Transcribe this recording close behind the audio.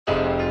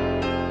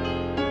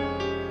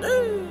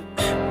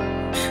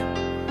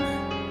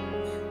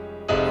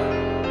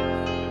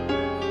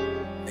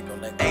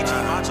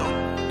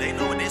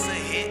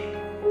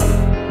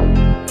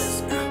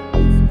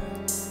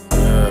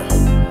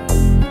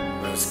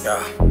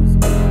Yeah.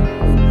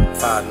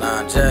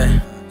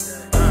 59J.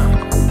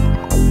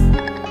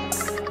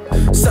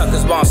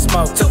 Suckers want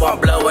smoke till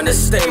I'm blowing the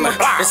steamer.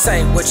 This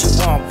ain't what you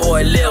want,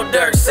 boy. Lil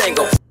Durk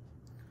single.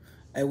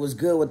 Hey, what's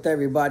good with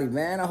everybody,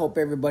 man? I hope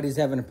everybody's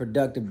having a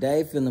productive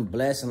day, feeling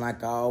blessed, and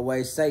like I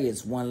always say,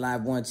 it's one life,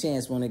 one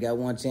chance. We only got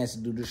one chance to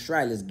do this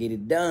right. Let's get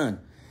it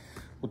done.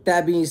 With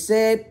that being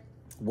said,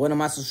 one of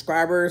my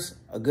subscribers,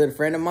 a good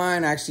friend of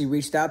mine, actually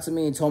reached out to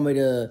me and told me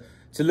to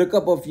look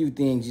up a few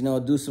things, you know,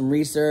 do some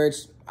research.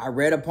 I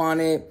read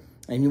upon it,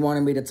 and he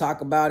wanted me to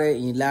talk about it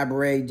and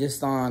elaborate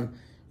just on,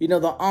 you know,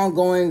 the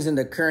ongoings and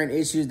the current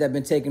issues that have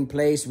been taking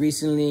place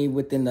recently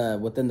within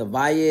the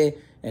Valle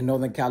in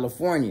Northern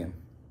California.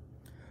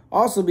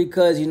 Also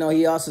because, you know,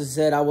 he also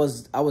said I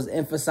was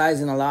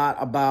emphasizing a lot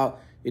about,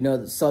 you know,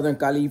 the Southern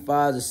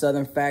Califas, the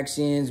Southern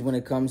factions when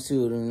it comes to,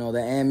 you know, the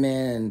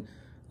admin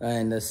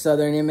and the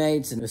Southern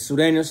inmates and the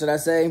Sureños, should I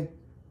say.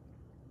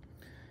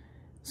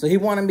 So he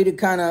wanted me to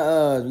kind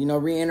of, you know,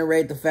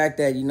 reiterate the fact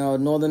that, you know,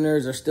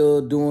 Northerners are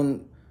still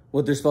doing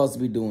what they're supposed to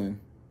be doing,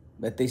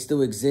 that they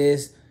still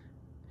exist.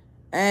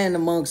 And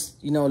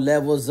amongst, you know,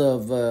 levels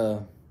of,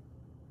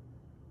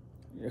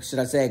 should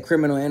I say,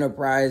 criminal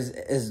enterprise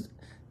is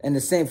in the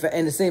same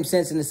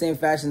sense, in the same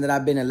fashion that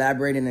I've been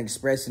elaborating and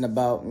expressing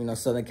about, you know,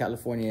 Southern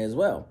California as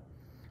well.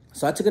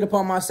 So I took it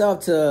upon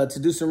myself to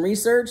do some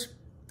research,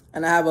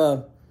 and I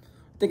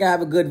think I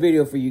have a good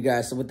video for you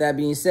guys. So with that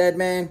being said,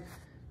 man,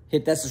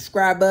 hit that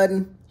subscribe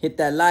button, hit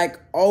that like.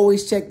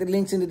 Always check the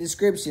links in the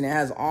description. It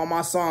has all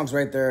my songs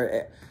right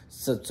there.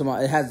 So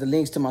it has the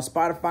links to my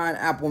Spotify and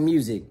Apple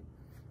Music.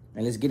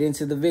 And let's get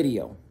into the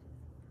video.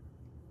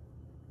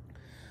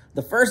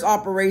 The first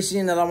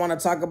operation that I want to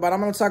talk about,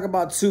 I'm going to talk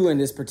about two in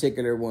this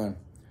particular one,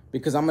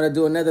 because I'm going to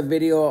do another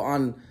video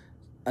on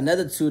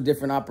another two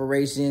different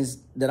operations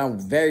that I'm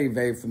very,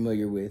 very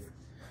familiar with.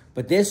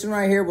 But this one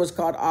right here was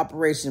called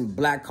Operation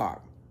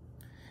Blackhawk.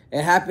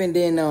 It happened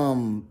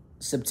in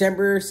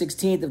September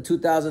 16th of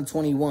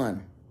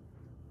 2021.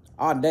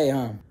 Odd day,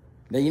 huh?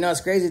 You know,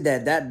 it's crazy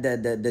that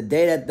the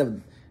day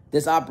that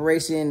this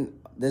operation,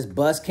 this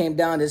bus came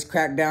down, this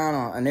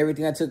crackdown on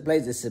everything that took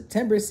place is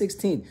September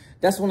 16th.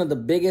 That's one of the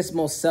biggest,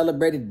 most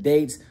celebrated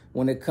dates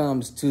when it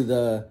comes to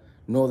the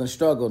Northern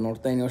struggle,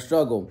 Norteño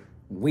struggle.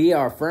 We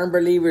are firm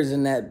believers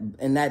in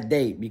that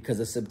date because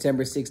of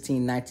September 16,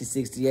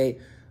 1968,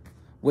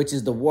 which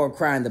is the war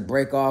cry and the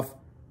break off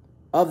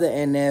of the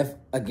NF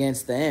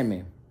against the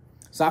MA.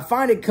 So I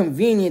find it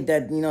convenient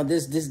that, you know,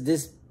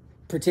 this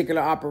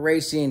particular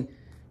operation,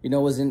 you know,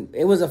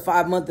 it was a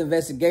 5-month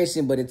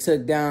investigation, but it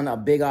took down a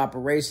big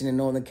operation in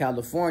Northern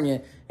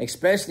California,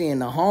 especially in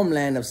the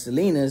homeland of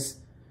Salinas.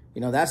 You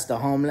know, that's the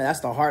homeland,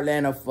 that's the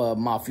heartland of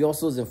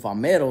mafiosos and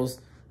fameros,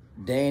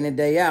 day in and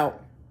day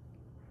out.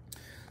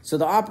 So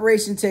the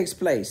operation takes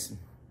place.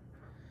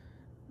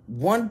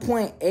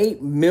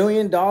 $1.8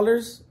 million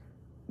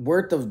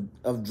worth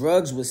of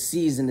drugs was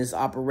seized in this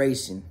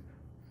operation.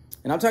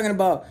 And I'm talking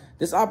about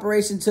this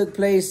operation took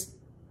place.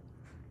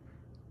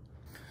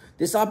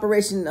 This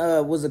operation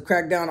was a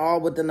crackdown all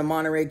within the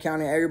Monterey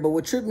County area. But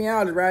what tripped me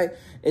out, right,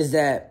 is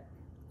that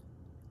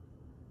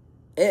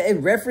it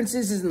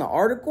references is in the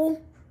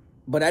article,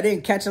 but I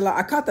didn't catch a lot.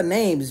 I caught the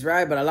names,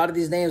 right? But a lot of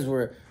these names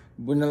were,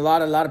 when a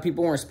lot of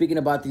people weren't speaking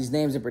about these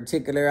names in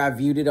particular. I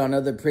viewed it on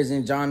other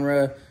prison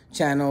genre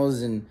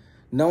channels, and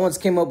no one's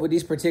came up with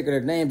these particular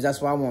names.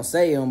 That's why I won't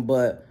say them.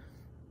 But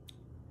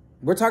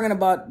we're talking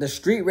about the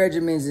street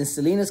regiments in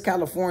Salinas,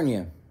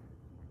 California,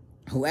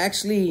 who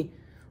actually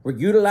were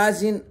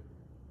utilizing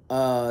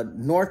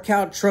North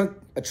Cal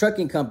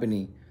trucking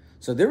company.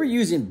 So they were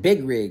using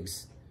big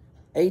rigs,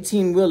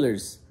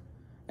 18-wheelers,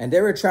 and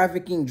they were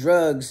trafficking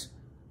drugs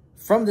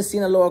from the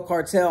Sinaloa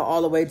cartel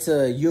all the way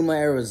to Yuma,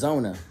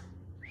 Arizona.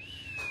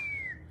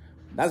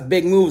 That's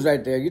big moves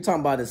right there. You're talking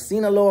about the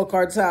Sinaloa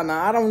cartel.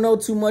 Now, I don't know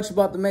too much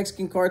about the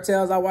Mexican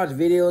cartels. I watch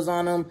videos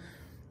on them.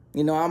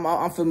 You know,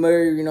 I'm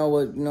familiar, you know,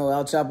 with, you know,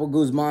 El Chapo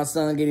Guzman's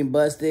son getting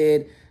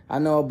busted. I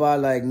know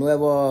about, like,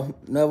 Nuevo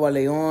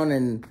Leon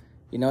and,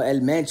 you know, El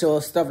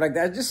Mencho, stuff like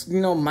that. Just,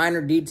 you know, minor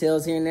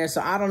details here and there.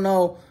 So I don't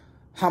know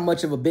how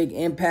much of a big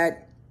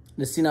impact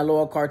the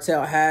Sinaloa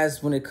cartel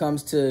has when it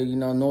comes to, you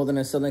know, Northern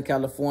and Southern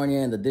California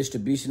and the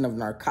distribution of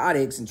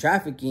narcotics and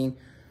trafficking.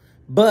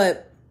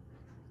 But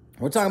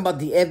we're talking about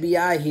the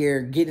FBI here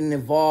getting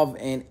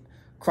involved in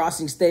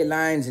crossing state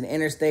lines and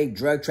interstate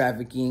drug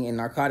trafficking and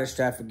narcotics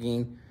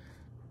trafficking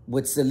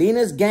with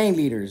Salinas gang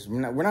leaders.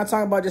 We're not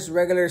talking about just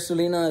regular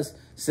Salinas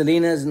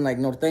and like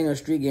Norteño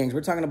street gangs.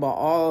 We're talking about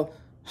all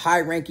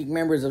high-ranking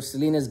members of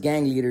Salinas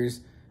gang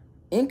leaders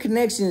in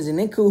connections and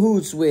in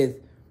cahoots with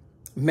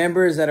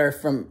members that are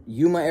from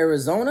Yuma,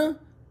 Arizona,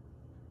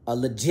 a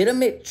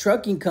legitimate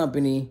trucking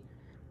company,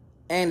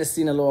 and the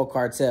Sinaloa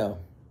cartel.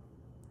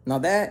 Now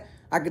that,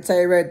 I could tell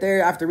you right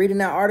there, after reading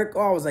that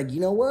article, I was like, you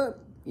know what?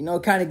 You know,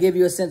 kind of give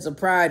you a sense of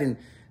pride, and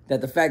that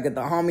the fact that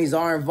the homies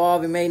are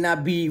involved, it may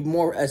not be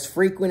more as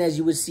frequent as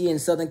you would see in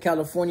Southern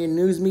California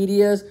news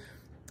medias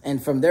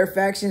and from their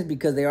factions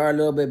because they are a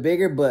little bit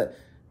bigger, but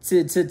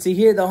to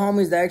hear the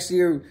homies that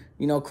actually are,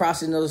 you know,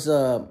 crossing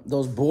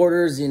those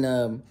borders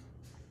and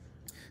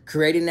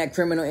creating that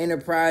criminal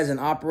enterprise and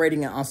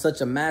operating on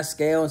such a mass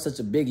scale and such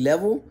a big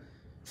level,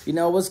 you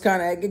know,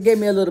 it gave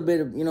me a little bit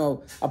of, you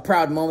know, a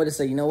proud moment to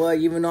say, you know what,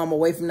 even though I'm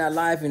away from that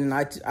life and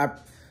I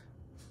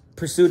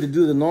pursue to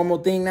do the normal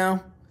thing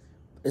now,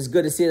 it's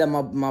good to see that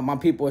my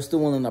people are still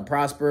willing to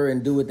prosper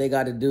and do what they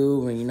got to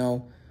do, and, you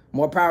know,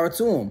 more power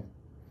to them.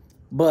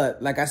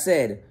 But like I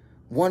said,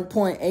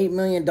 $1.8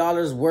 million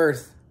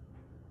worth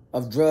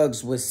of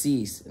drugs was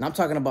seized. And I'm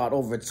talking about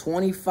over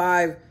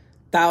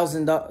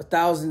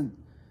 25,000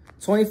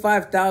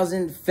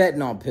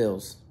 fentanyl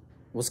pills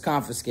was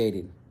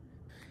confiscated.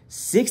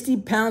 60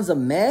 pounds of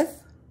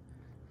meth,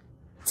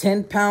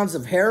 10 pounds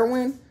of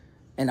heroin,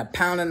 and 1.5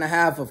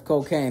 pounds of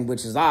cocaine,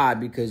 which is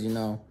odd because, you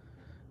know,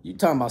 you're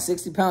talking about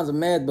 60 pounds of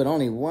meth, but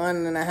only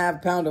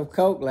 1.5 pounds of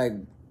coke. Like,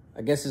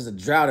 I guess there's a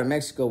drought in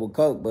Mexico with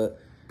coke, but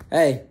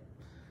hey,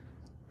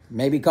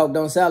 maybe coke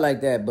don't sound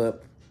like that.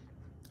 But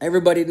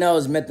everybody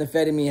knows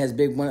methamphetamine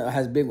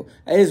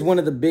it is one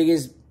of the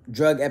biggest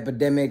drug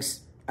epidemics,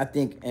 I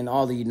think, in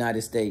all the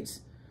United States.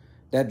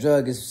 That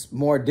drug is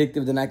more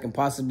addictive than I can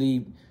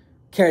possibly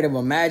care to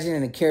imagine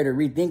and care to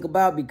rethink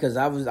about, because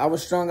I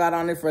was strung out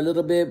on it for a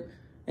little bit.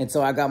 And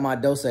so I got my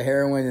dose of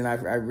heroin, and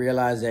I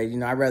realized that, you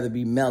know, I'd rather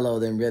be mellow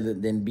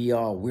than be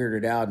all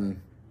weirded out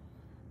and,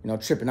 you know,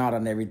 tripping out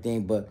on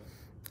everything. But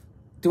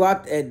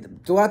throughout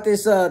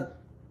this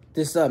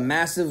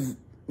massive,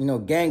 you know,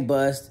 gang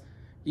bust,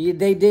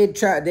 they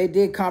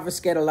did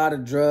confiscate a lot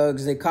of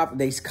drugs. They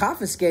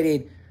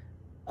confiscated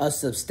a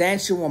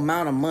substantial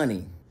amount of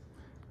money,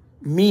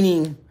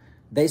 meaning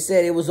they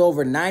said it was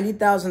over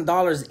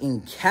 $90,000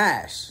 in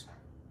cash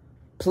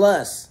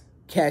plus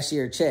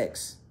cashier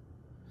checks.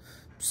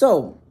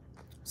 So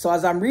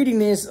as I'm reading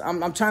this,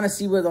 I'm trying to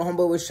see where the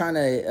homeboy was trying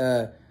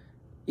to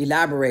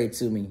elaborate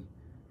to me.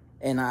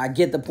 And I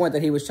get the point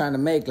that he was trying to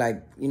make.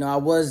 Like, you know, I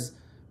was,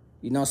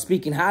 you know,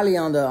 speaking highly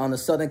on the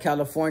Southern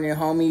California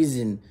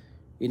homies, and,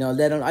 you know,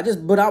 but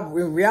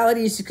in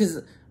reality, it's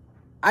because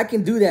I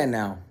can do that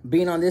now.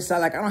 Being on this side,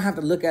 like, I don't have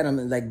to look at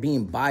them like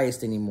being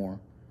biased anymore.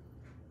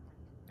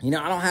 You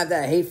know, I don't have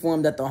that hate for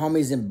them that the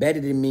homies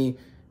embedded in me,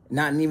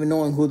 not even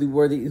knowing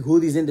who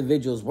these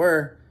individuals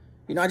were.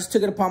 You know, I just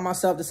took it upon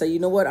myself to say, you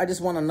know what? I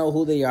just want to know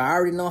who they are. I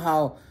already know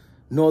how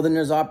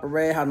Northerners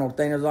operate, how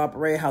Northerners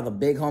operate, how the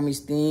big homies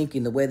think,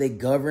 and the way they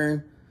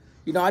govern.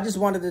 You know, I just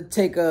wanted to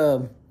take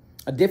a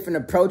different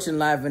approach in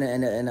life and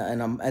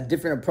a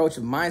different approach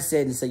of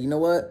mindset and say, you know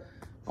what?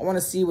 I want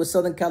to see what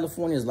Southern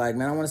California is like,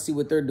 man. I want to see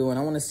what they're doing.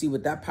 I want to see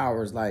what that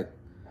power is like.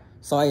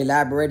 So I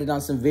elaborated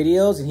on some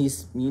videos, and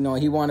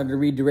he wanted to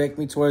redirect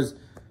me towards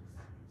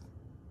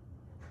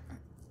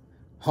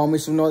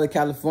homies from Northern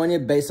California,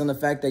 based on the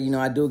fact that, you know,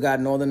 I do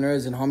got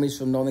Northerners and homies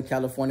from Northern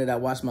California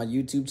that watch my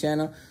YouTube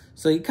channel.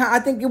 So I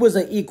think it was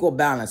an equal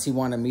balance he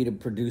wanted me to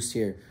produce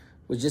here. It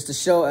was just a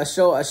show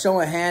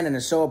of hand and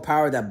a show of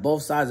power that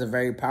both sides are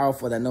very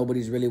powerful, that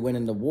nobody's really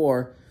winning the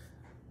war.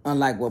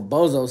 Unlike what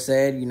Bozo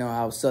said, you know,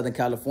 how Southern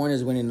California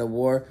is winning the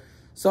war.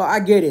 So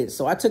I get it.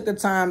 So I took the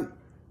time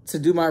to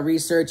do my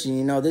research, and,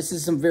 you know, this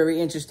is some very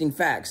interesting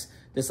facts.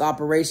 This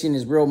operation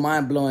is real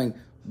mind-blowing.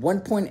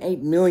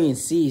 1.8 million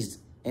seized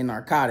in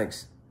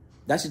narcotics.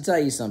 That should tell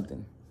you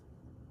something.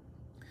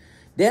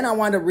 Then I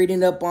wound up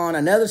reading up on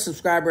another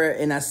subscriber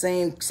in that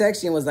same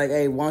section was like,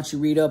 hey, why don't you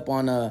read up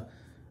on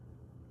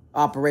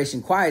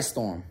Operation Quiet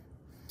Storm?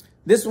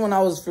 This one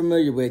I was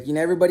familiar with. You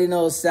know, everybody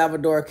knows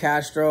Salvador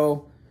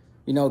Castro,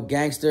 you know,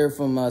 gangster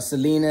from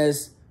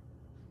Salinas.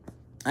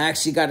 I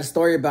actually got a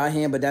story about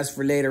him, but that's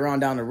for later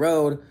on down the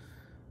road.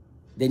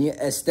 Then you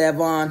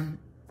Esteban,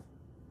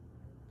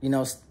 you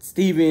know,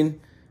 Steven,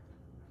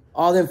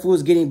 all them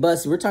fools getting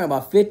busted. We're talking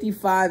about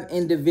 55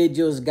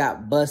 individuals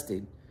got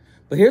busted.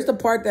 But here's the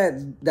part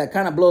that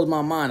kind of blows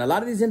my mind. A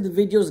lot of these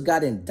individuals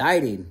got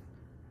indicted,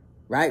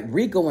 right?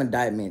 RICO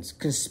indictments,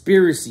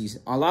 conspiracies.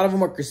 A lot of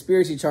them are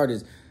conspiracy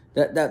charges.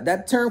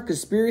 That term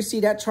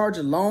conspiracy, that charge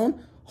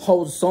alone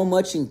holds so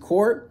much in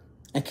court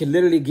and can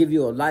literally give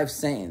you a life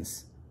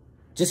sentence.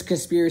 Just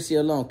conspiracy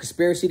alone.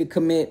 Conspiracy to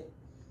commit,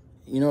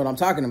 you know what I'm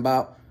talking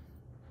about.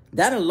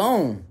 That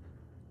alone,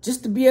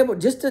 just to be able,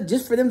 just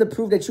for them to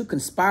prove that you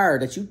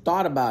conspired, that you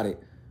thought about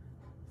it,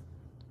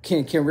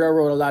 can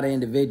railroad a lot of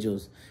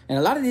individuals. And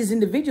a lot of these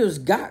individuals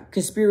got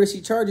conspiracy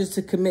charges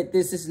to commit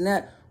this, and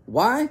that.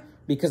 Why?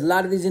 Because a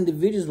lot of these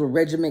individuals were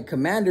regiment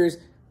commanders.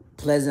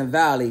 Pleasant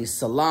Valley,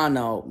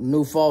 Solano,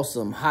 New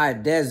Folsom, High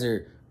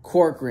Desert,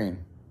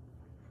 Corcoran.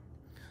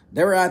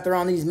 They were out there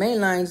on these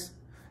main lines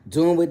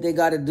doing what they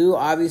got to do,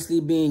 obviously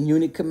being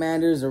unit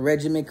commanders or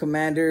regiment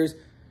commanders,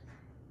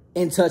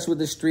 in touch with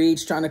the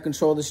streets, trying to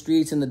control the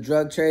streets and the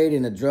drug trade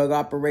and the drug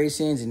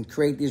operations and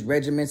create these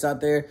regiments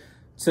out there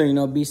to, you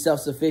know, be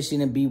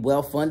self-sufficient and be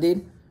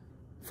well-funded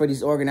for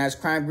these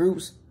organized crime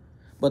groups.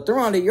 But they're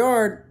on the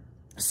yard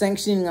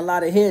sanctioning a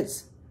lot of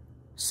hits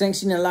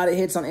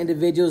on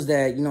individuals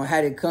that, you know,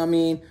 had it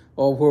coming,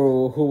 or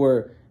who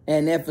were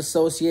NF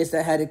associates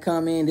that had it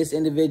coming. This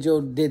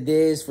individual did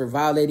this for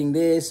violating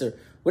this, or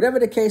whatever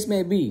the case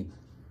may be.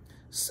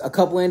 A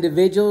couple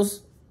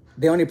individuals,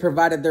 they only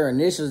provided their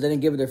initials. They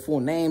didn't give their full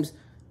names.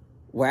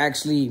 Were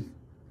actually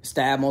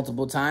stabbed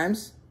multiple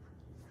times.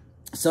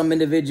 Some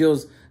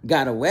individuals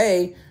got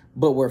away,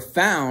 but were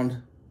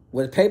found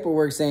with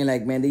paperwork saying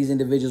like, man, these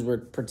individuals were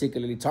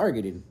particularly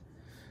targeted.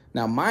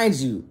 Now, mind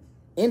you,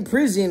 in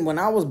prison, when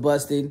I was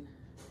busted,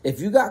 if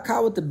you got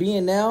caught with the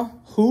BNL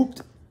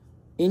hooped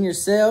in your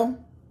cell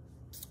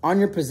on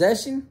your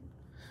possession,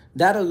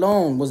 that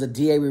alone was a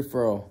DA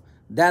referral.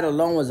 That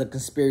alone was a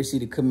conspiracy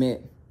to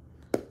commit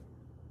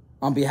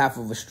on behalf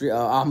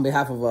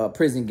of a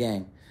prison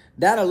gang.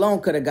 That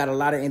alone could have got a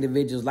lot of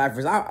individuals'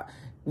 lifers.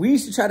 We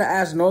used to try to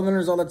ask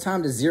Northerners all the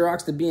time to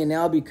Xerox the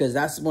BNL because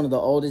that's one of the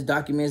oldest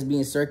documents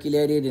being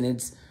circulated,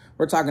 and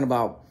we're talking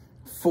about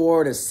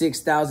 4,000 to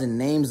 6,000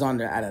 names on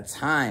there at a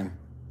time,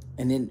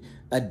 and then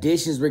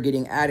additions were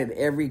getting added.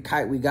 Every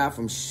kite we got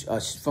from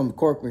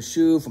Corcoran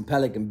Shoe, from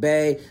Pelican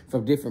Bay,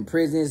 from different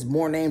prisons,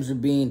 more names were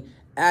being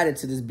added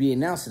to this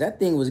BNL. So that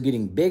thing was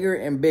getting bigger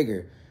and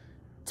bigger.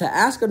 To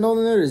ask a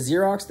Northerner to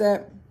Xerox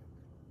that,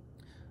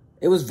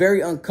 it was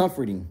very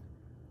uncomforting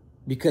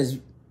because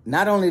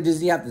not only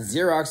does he have to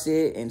Xerox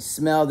it and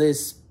smell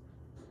this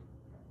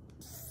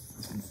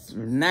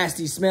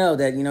nasty smell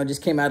that, you know,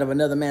 just came out of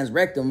another man's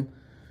rectum,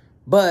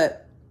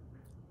 but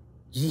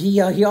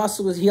he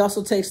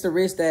also takes the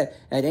risk that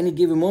at any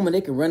given moment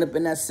they can run up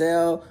in that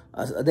cell.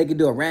 They can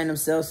do a random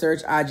cell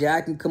search.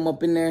 IJI can come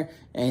up in there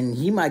and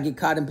he might get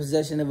caught in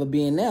possession of a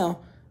BNL.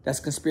 That's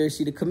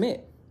conspiracy to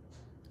commit.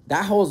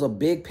 That holds a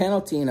big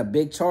penalty and a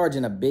big charge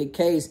and a big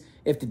case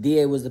if the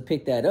DA was to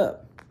pick that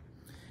up.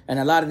 And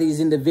a lot of these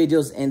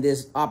individuals in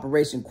this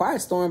Operation Quiet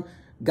Storm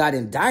got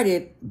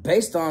indicted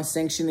based on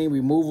sanctioning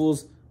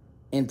removals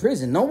in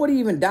prison. Nobody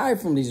even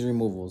died from these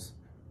removals.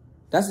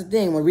 That's the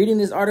thing. When reading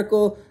this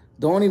article,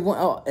 the only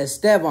one,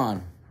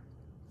 Esteban,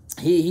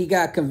 he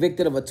got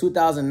convicted of a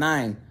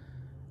 2009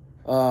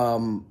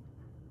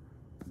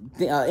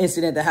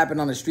 incident that happened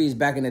on the streets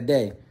back in the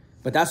day.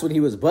 But that's what he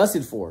was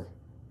busted for.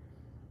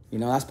 You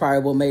know, that's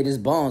probably what made his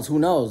bones. Who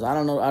knows? I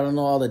don't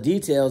know all the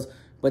details,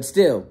 but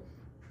still,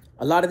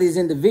 a lot of these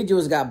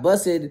individuals got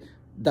busted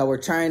that were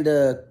trying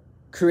to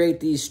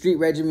create these street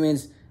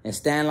regiments in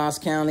Stanislaus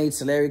County,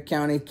 Tulare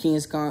County,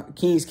 Kings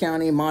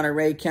County,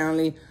 Monterey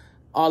County,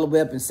 all the way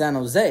up in San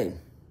Jose.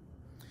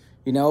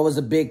 You know, it was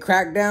a big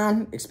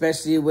crackdown,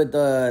 especially with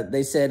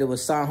they said it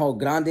was Sanjo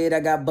Grande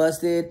that got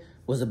busted. It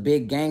was a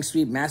big gang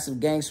sweep, massive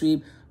gang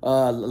sweep.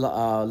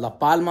 La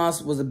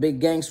Palmas was a big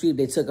gang sweep.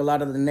 They took a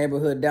lot of the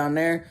neighborhood down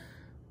there.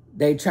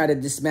 They tried to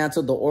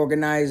dismantle the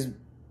organized,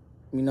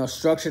 you know,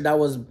 structure that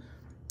was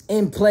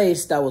in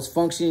place, that was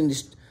functioning,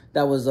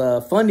 that was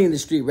funding the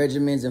street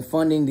regiments and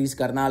funding these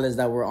carnales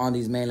that were on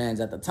these mainlands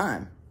at the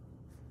time.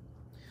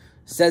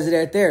 Says it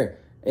right there.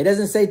 It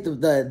doesn't say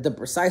the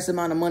precise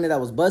amount of money that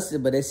was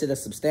busted, but they said a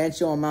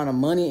substantial amount of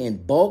money in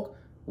bulk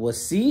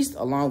was seized,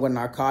 along with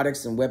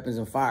narcotics and weapons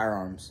and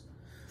firearms.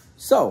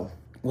 So,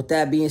 with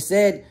that being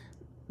said,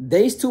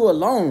 these two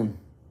alone,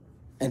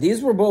 and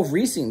these were both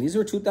recent, these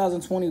were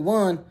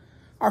 2021,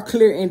 are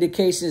clear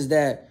indications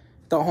that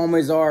the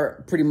homies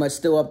are pretty much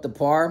still up to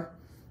par.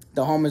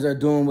 The homies are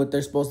doing what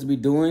they're supposed to be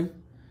doing.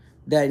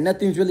 That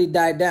nothing's really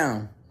died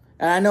down.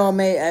 And I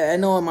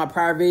know in my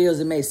prior videos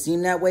it may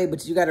seem that way,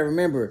 but you got to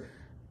remember,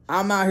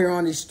 I'm out here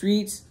on the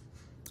streets.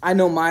 I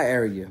know my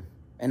area,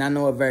 and I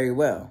know it very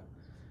well.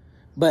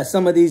 But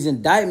some of these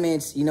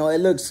indictments, you know, it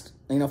looks,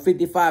 you know,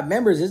 55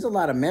 members is a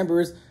lot of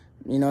members.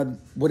 You know,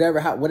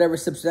 whatever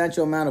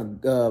substantial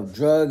amount of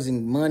drugs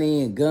and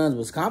money and guns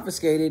was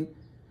confiscated.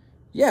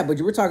 Yeah, but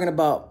you were talking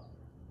about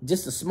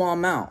just a small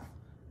amount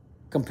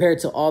compared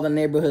to all the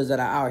neighborhoods that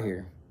are out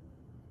here,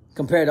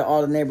 compared to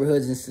all the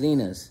neighborhoods in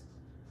Salinas.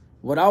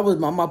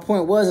 My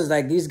point was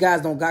like these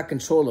guys don't got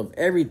control of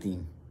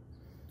everything.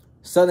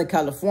 Southern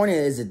California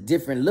is a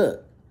different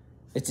look.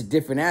 It's a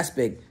different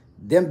aspect.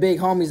 Them big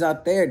homies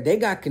out there, they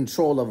got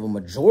control of a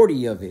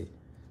majority of it.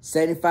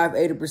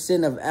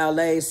 75–80% of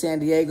LA, San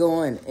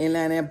Diego, and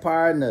Inland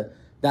Empire, and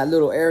that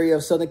little area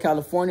of Southern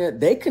California,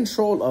 they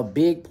control a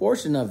big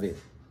portion of it.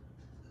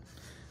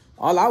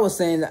 All I was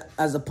saying,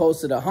 as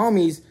opposed to the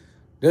homies,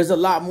 there's a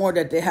lot more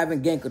that they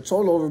haven't gained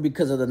control over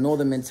because of the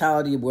Northern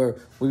mentality where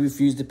we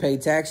refuse to pay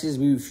taxes,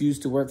 we refuse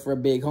to work for a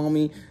big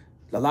homie.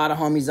 A lot of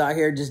homies out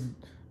here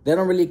they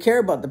don't really care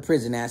about the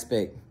prison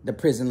aspect, the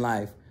prison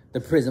life,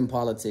 the prison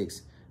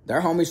politics.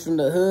 They're homies from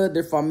the hood,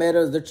 they're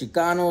Palmeros, they're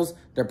Chicanos,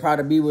 they're proud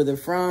to be where they're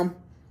from,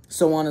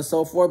 so on and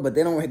so forth, but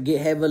they don't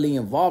get heavily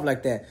involved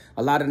like that.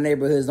 A lot of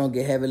neighborhoods don't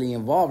get heavily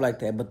involved like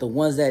that, but the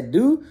ones that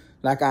do,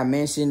 like I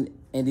mentioned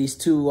in these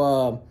two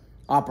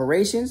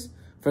operations,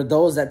 for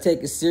those that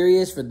take it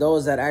serious, for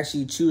those that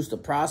actually choose to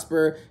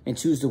prosper and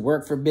choose to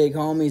work for big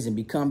homies and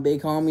become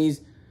big homies,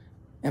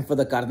 and for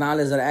the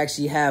carnales that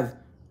actually have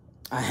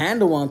a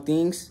handle on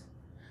things,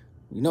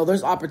 you know,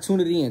 there's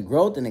opportunity and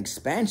growth and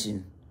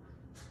expansion.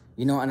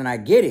 You know, and I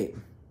get it.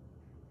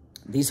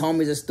 These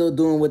homies are still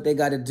doing what they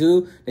got to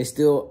do. They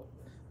still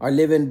are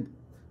living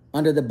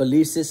under the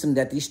belief system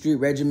that these street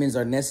regimens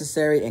are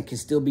necessary and can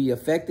still be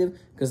effective.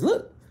 Because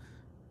look,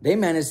 they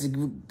managed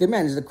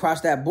to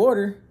cross that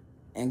border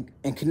and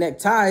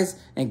connect ties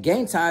and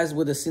gain ties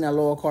with the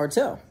Sinaloa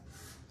cartel.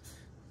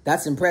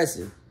 That's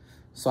impressive.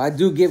 So I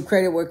do give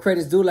credit where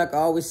credit's due. Like I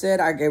always said,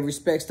 I give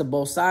respects to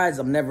both sides.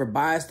 I'm never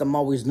biased. I'm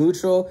always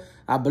neutral.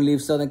 I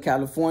believe Southern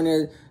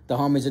California, the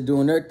homies are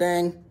doing their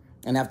thing.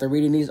 And after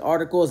reading these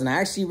articles, and I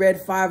actually read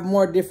 5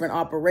 more different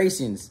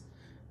operations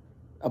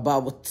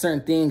about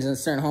certain things and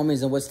certain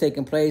homies and what's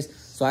taking place.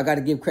 So I got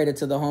to give credit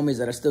to the homies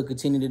that are still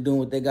continuing to do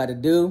what they got to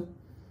do,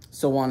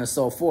 so on and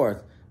so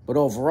forth. But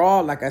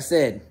overall, like I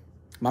said,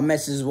 my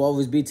message will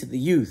always be to the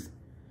youth.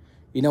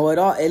 You know, it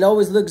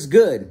always looks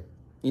good.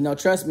 You know,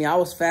 trust me, I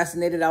was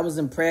fascinated. I was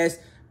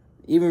impressed.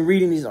 Even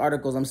reading these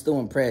articles, I'm still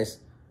impressed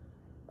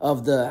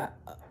of the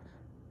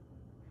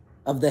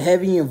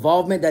heavy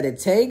involvement that it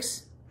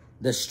takes,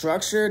 the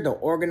structure, the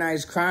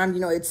organized crime.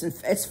 You know,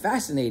 it's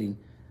fascinating.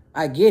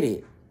 I get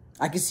it.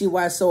 I can see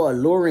why it's so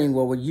alluring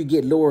where you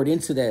get lured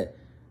into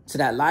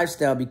that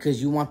lifestyle,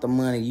 because you want the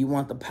money, you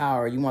want the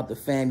power, you want the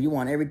fame, you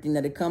want everything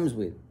that it comes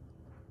with.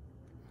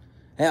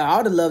 Hell, I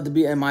would have loved to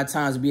be in my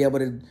times to be able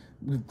to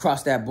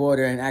cross that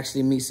border and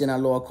actually meet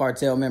Sinaloa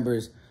cartel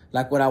members,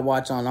 like what I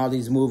watch on all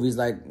these movies,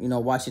 like, you know,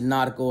 watching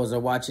Narcos or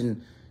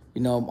watching,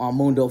 you know, on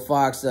Mundo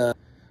Fox,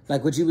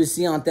 like what you would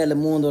see on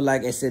Telemundo,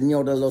 like El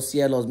Señor de los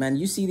Cielos, man.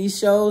 You see these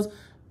shows,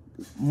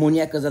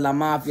 Muñecas de la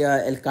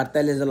Mafia, El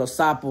Carteles de los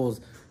Sapos.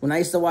 When I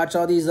used to watch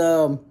all these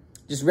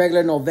just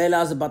regular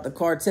novelas about the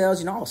cartels,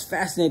 you know, I was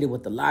fascinated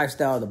with the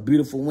lifestyle, the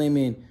beautiful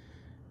women,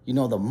 you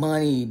know, the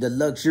money, the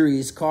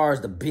luxurious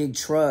cars, the big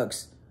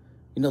trucks,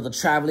 you know, the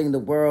traveling the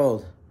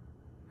world,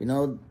 you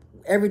know,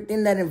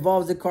 everything that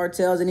involves the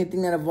cartels,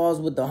 anything that involves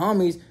with the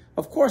homies.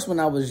 Of course, when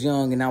I was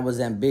young and I was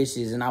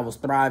ambitious and I was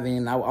thriving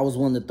and I was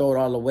willing to throw it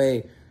all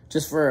away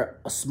just for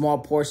a small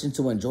portion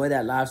to enjoy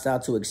that lifestyle,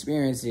 to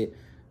experience it.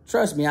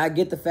 Trust me, I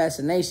get the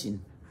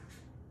fascination.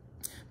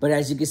 But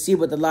as you can see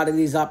with a lot of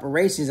these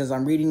operations, as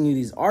I'm reading you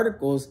these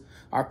articles,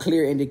 are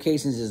clear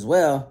indications as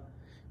well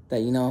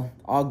that, you know,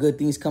 all good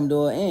things come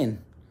to an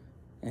end.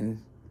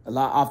 And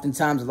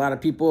oftentimes a lot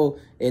of people,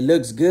 it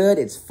looks good,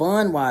 it's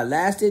fun while it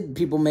lasted.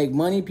 People make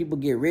money, people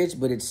get rich,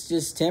 but it's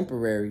just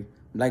temporary,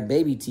 like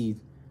baby teeth.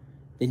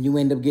 Then you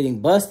end up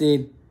getting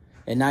busted,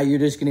 and now you're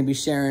just going to be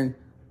sharing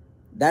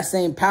that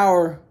same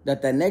power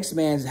that next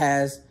man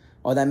has,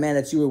 or that man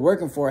that you were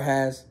working for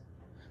has.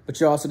 But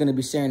you're also going to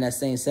be sharing that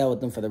same cell with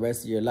them for the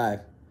rest of your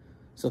life.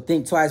 So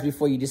think twice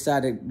before you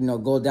decide to, you know,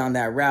 go down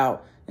that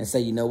route and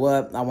say, you know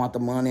what, I want the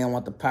money, I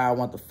want the power, I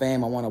want the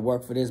fame, I want to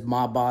work for this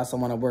mob boss, I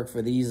want to work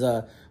for these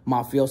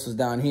mafiosos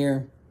down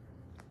here.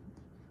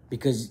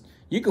 Because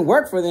you can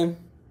work for them,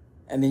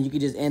 and then you can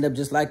just end up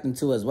just like them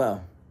too as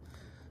well.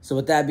 So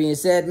with that being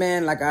said,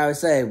 man, like I always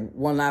say,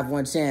 one life,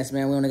 one chance,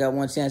 man. We only got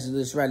one chance to do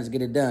this right. Let's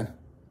get it done.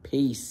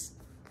 Peace.